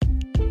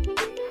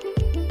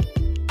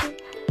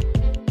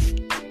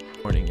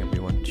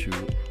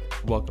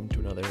welcome to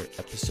another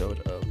episode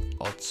of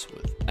Alts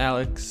with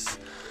Alex,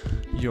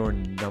 your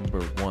number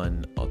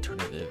one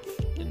alternative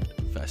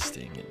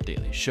investing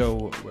daily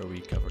show where we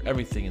cover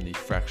everything in the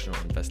fractional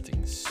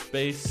investing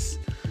space.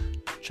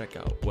 Check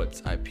out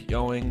what's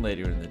IPOing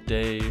later in the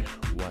day,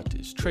 what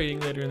is trading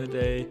later in the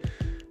day,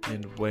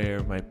 and where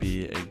might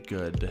be a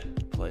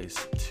good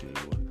place to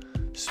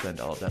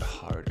spend all of that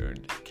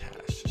hard-earned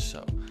cash.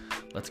 So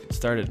let's get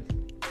started.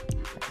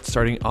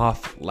 Starting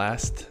off,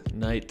 last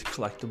night,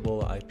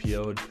 Collectible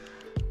IPO'd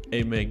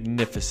a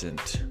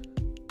magnificent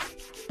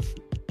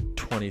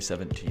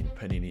 2017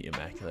 Panini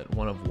Immaculate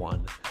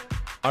 1/1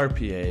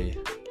 RPA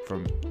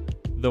from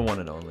the one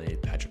and only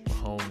Patrick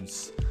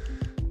Mahomes.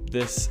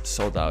 This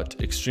sold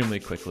out extremely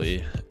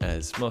quickly,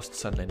 as most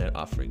Sunday night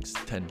offerings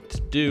tend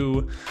to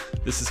do.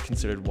 This is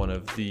considered one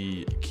of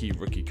the key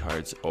rookie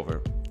cards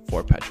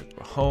for Patrick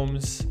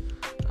Mahomes.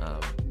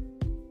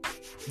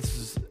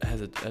 This has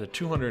a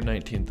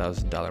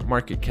 $219,000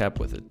 market cap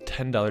with a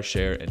 $10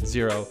 share and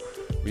zero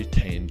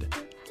retained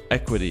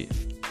equity.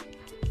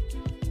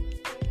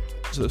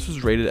 So this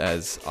was rated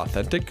as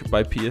authentic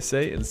by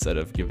PSA instead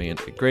of giving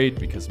it a grade,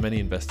 because many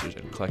investors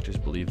and collectors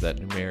believe that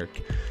numeric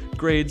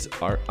grades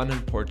are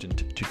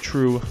unimportant to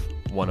true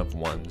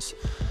one-of-ones.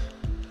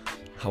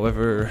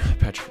 However,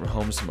 Patrick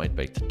Mahomes might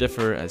beg to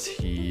differ, as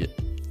he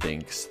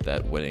thinks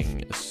that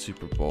winning a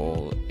Super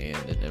Bowl and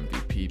an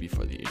MVP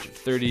before the age of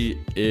 30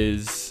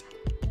 is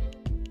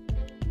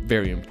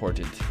very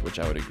important, which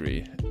I would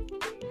agree,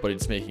 but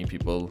it's making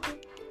people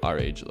our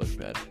age look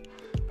bad.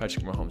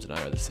 Patrick Mahomes and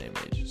I are the same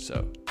age,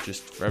 so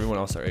just for everyone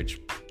else our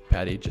age,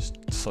 Patty, just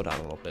slow down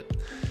a little bit.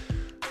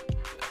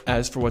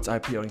 As for what's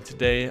IPOing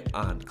today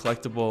on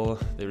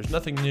Collectible, there's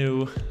nothing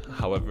new.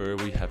 However,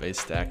 we have a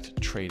stacked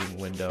trading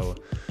window.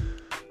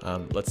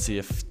 Let's see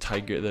if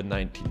the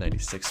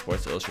 1996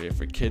 Sports Illustrated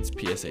for Kids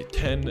PSA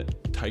 10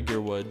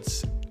 Tiger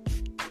Woods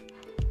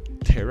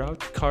tear-out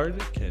card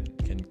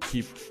can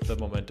keep the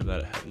momentum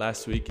that it had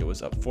last week. It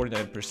was up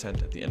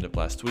 49% at the end of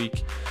last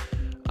week.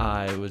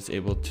 I was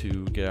able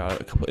to get out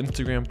a couple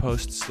Instagram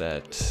posts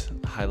that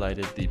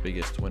highlighted the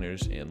biggest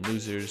winners and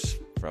losers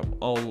from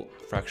all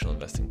fractional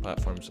investing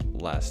platforms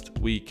last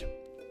week.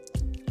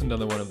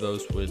 Another one of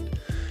those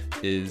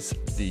is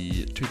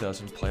the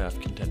 2000 Playoff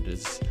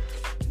Contenders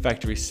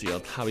factory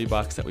sealed hobby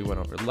box that we went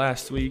over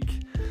last week.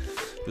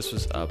 This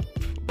was up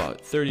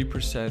about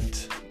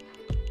 30%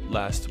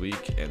 last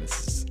week, and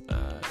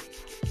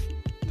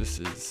this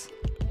is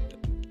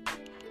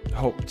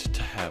hoped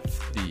to have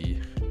the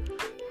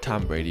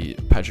Tom Brady,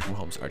 Patrick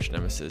Mahomes' arch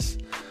nemesis,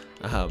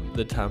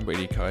 the Tom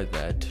Brady card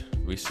that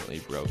recently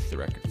broke the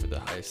record for the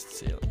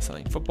highest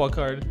selling football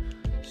card.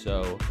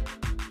 So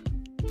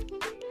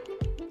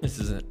this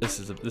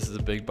is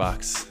a big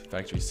box,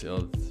 factory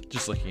sealed.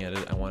 Just looking at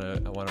it, I want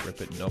to rip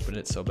it and open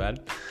it so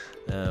bad.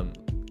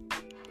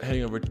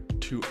 Heading over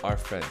to our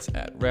friends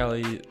at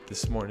Rally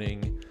this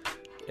morning,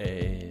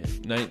 a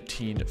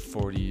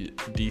 1940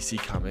 DC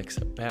Comics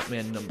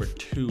Batman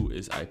 #2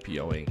 is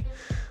IPOing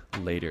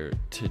later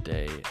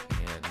today,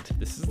 and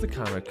this is the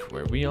comic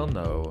where we all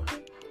know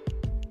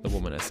the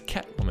woman as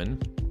Catwoman.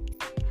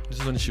 This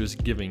is when she was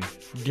given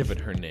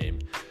her name,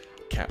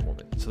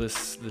 Catwoman. So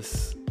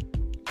this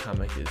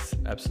comic is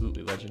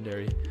absolutely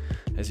legendary.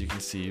 As you can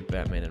see,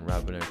 Batman and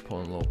Robin are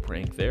pulling a little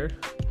prank there.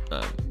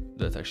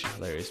 That's actually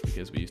hilarious,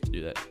 because we used to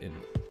do that in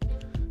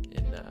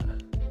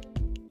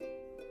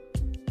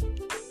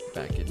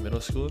back in middle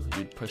school.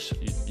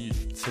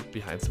 You'd sit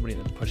behind somebody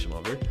and then push them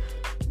over.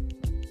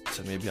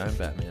 So maybe I'm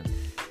Batman.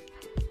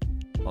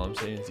 All I'm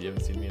saying is you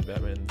haven't seen me and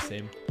Batman in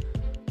the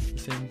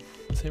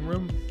same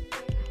room.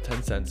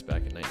 10 cents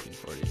back in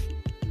 1940.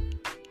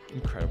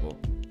 Incredible.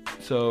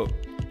 So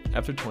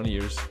after 20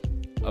 years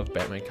of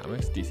Batman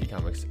comics, DC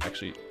Comics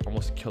actually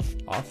almost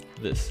killed off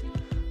this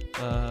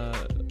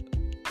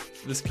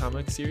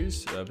comic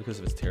series because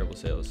of its terrible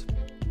sales.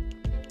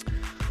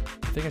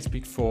 I think I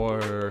speak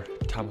for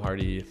Tom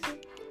Hardy,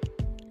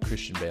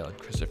 Christian Bale, and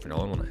Christopher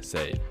Nolan when I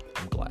say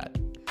I'm glad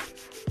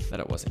that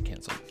it wasn't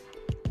canceled.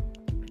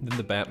 Then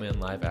the Batman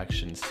live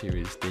action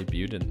series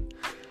debuted in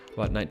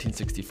about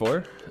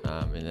 1964,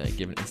 and it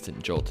gave an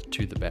instant jolt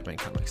to the Batman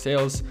comic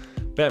sales.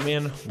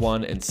 Batman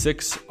 1 and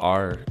 6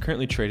 are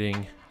currently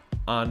trading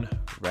on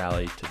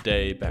Rally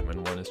today.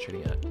 Batman 1 is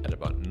trading at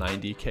about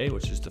 90K,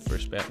 which is the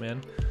first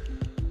Batman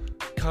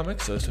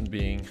comic, so this one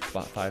being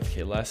about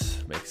 5K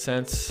less makes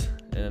sense.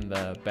 And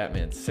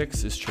Batman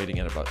 6 is trading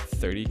at about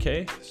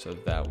 30K, so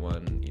that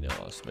one,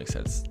 also makes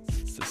sense.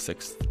 It's the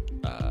sixth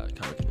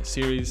comic in the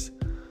series.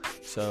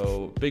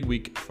 So big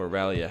week for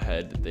Rally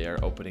ahead. They are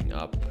opening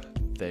up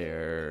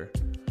their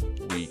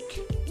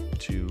week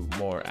to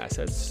more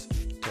assets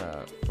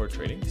for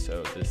trading.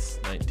 So this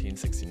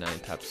 1969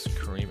 Topps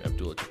Kareem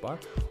Abdul-Jabbar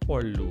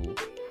or Lou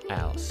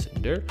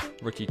Alcindor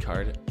rookie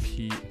card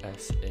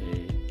PSA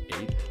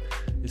 8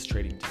 is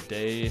trading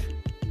today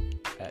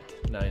at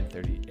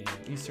 9:30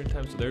 a.m. Eastern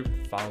time. So they're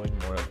following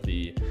more of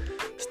the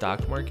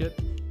stock market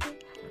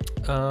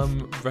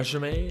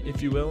resume,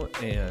 if you will,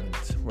 and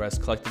whereas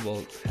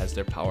Collectible has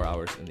their power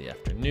hours in the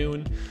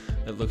afternoon,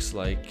 it looks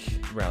like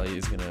Rally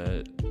is going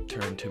to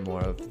turn to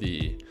more of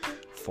the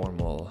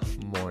formal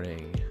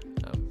morning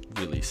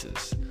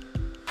releases,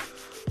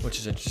 which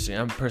is interesting.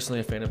 I'm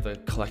personally a fan of the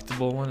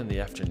collectible one in the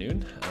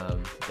afternoon.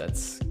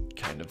 That's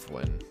kind of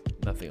when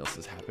nothing else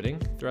is happening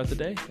throughout the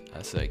day,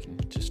 so I can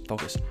just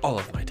focus all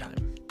of my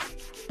time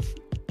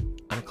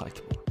on a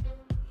collectible.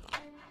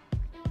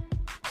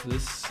 So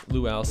this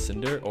Luau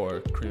Cinder, or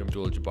Kareem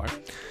Abdul-Jabbar,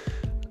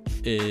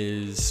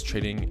 is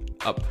trading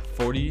up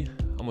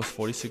almost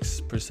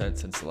 46%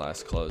 since the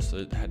last close. So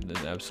it had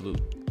an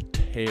absolute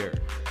tear.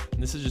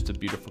 And this is just a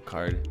beautiful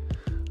card.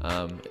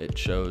 It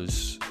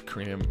shows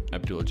Kareem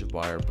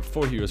Abdul-Jabbar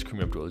before he was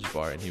Kareem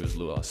Abdul-Jabbar, and he was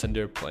Luau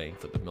Cinder playing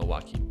for the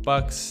Milwaukee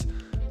Bucks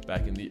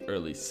back in the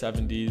early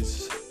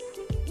 70s.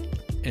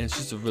 And it's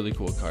just a really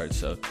cool card.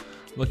 So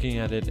looking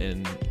at it,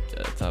 and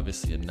it's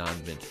obviously a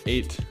non-mint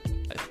 8.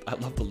 I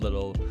love the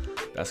little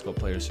basketball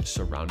players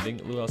surrounding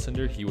Luau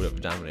Cinder. He would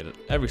have dominated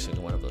every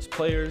single one of those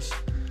players.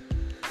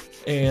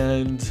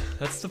 And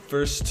that's the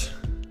first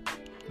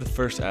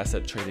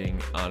asset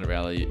trading on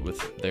Rally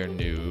with their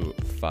new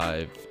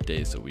 5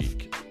 days a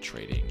week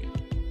trading.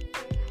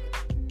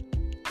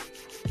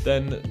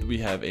 Then we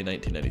have a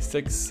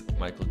 1996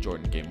 Michael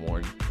Jordan Game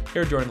Worn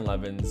Air Jordan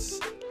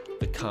 11s,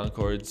 the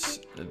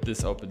Concords.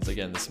 This opens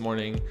again this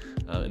morning,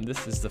 and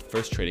this is the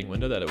first trading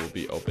window that it will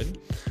be open.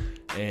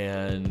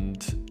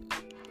 And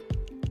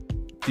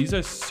these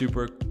are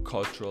super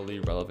culturally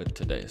relevant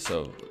today.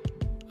 So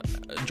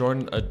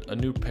Jordan, a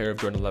new pair of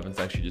Jordan 11s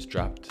actually just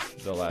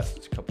dropped the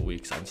last couple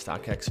weeks on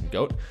StockX and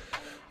GOAT.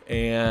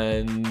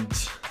 And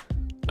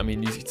I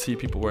mean, you see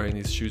people wearing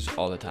these shoes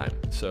all the time.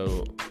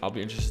 So I'll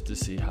be interested to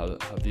see how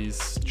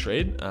these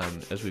trade.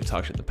 As we've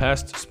talked in the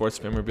past,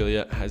 sports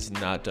memorabilia has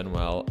not done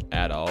well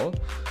at all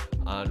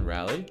on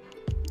Rally.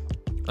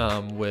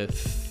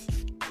 With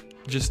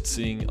just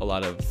seeing a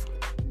lot of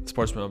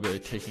sports memorabilia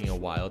taking a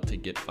while to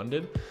get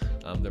funded.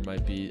 There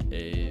might be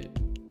a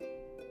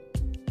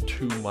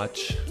too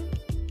much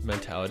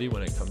mentality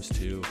when it comes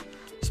to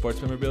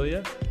sports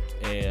memorabilia,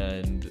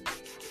 and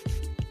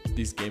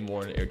these Game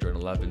Worn Air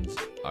Jordan 11s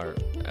are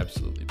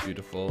absolutely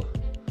beautiful.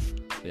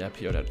 They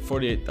IPO'd at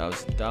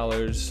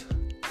 $48,000.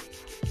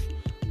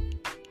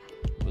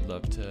 Would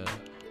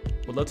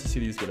love to see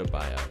these get a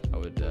buyout. I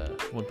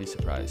wouldn't be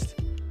surprised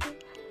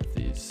if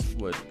these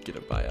would get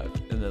a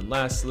buyout. And then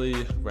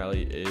lastly,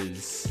 Rally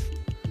is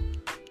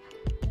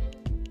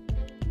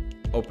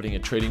opening a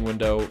trading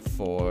window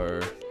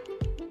for,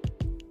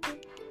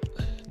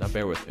 now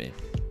bear with me,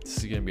 this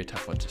is going to be a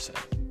tough one to say.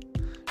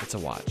 It's a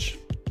watch.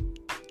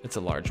 It's a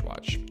large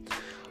watch.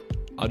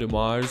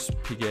 Audemars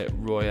Piguet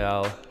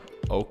Royale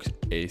Oak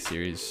A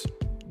Series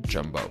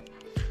Jumbo.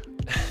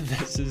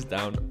 This is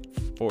down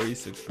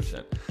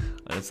 46%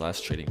 on its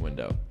last trading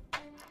window.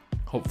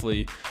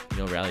 Hopefully,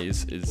 Rally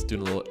is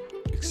doing a little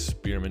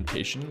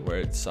experimentation where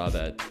it saw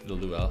that the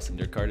Luau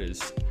Cinder card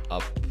is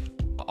up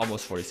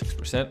almost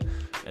 46%,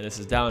 and this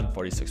is down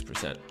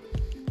 46%.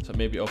 So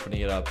maybe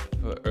opening it up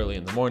early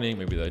in the morning.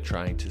 Maybe they're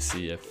trying to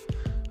see if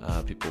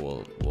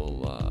people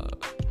will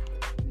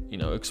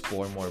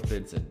explore more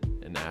bids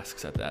and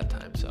asks at that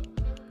time. So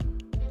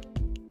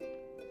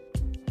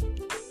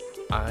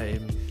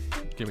I'm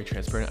gonna be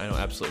transparent. I know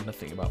absolutely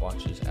nothing about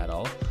watches at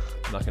all.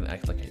 I'm not gonna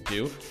act like I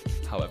do.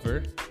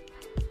 However,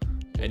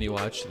 any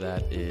watch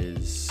that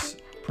is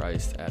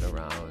priced at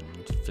around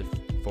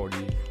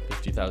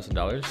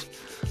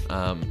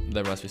 $50,000,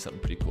 there must be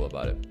something pretty cool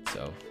about it.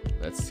 So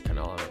that's kind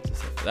of all I have to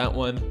say for that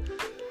one.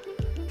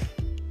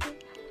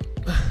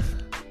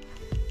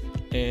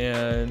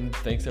 And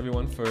thanks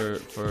everyone for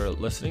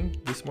listening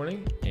this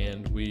morning,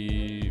 and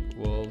we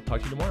will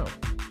talk to you tomorrow.